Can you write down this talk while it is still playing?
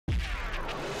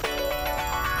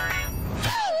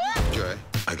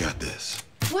I got this.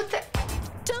 What the?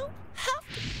 Don't have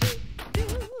to be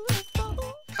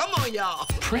beautiful. Come on, y'all.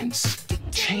 Prince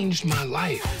changed my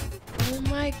life. Oh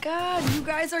my God, you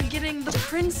guys are getting the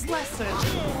Prince lesson.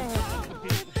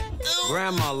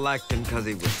 Grandma liked him because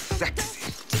he was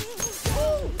sexy.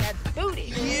 Ooh, that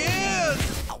booty.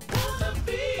 Yes!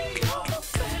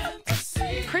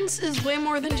 Prince is way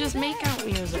more than just make-out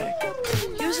music.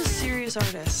 He was a serious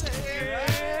artist.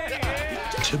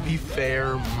 To be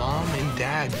fair, Mom and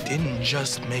Dad didn't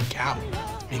just make out.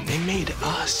 I mean, they made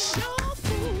us.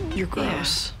 You're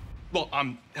gross. Well,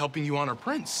 I'm helping you honor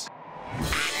Prince.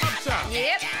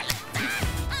 Yep.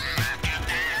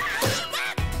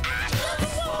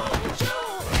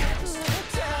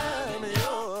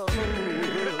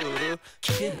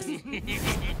 Kiss.